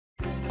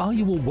Are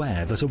you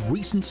aware that a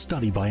recent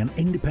study by an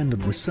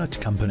independent research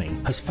company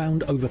has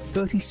found over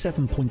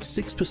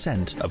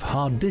 37.6% of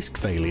hard disk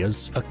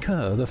failures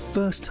occur the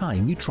first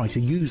time you try to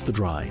use the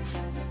drive?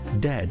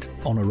 Dead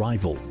on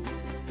arrival.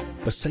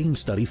 The same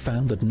study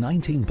found that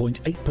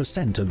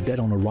 19.8% of dead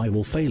on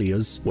arrival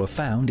failures were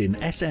found in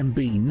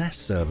SMB NAS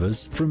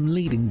servers from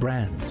leading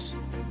brands.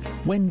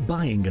 When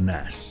buying a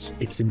NAS,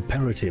 it's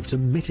imperative to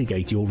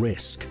mitigate your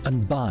risk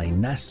and buy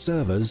NAS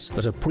servers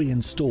that are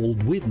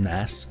pre-installed with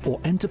NAS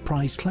or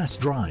enterprise-class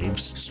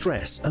drives,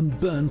 stress and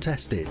burn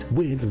tested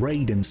with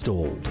RAID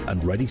installed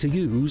and ready to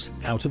use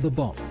out of the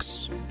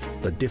box.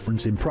 The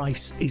difference in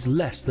price is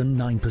less than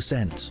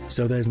 9%,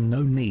 so there's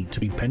no need to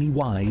be penny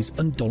wise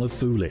and dollar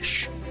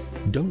foolish.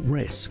 Don't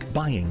risk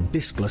buying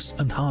diskless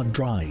and hard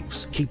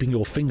drives, keeping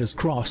your fingers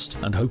crossed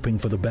and hoping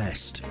for the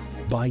best.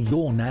 Buy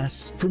your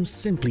NAS from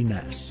Simply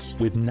NAS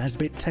with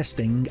NASBit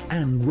testing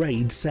and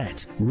RAID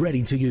set,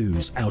 ready to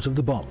use out of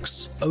the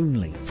box,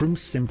 only from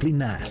Simply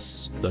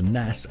NAS, the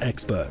NAS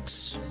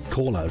experts.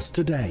 Call us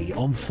today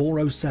on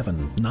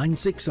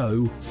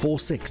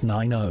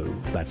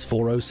 407-960-4690. That's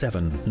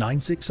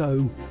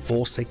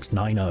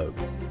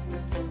 407-960-4690.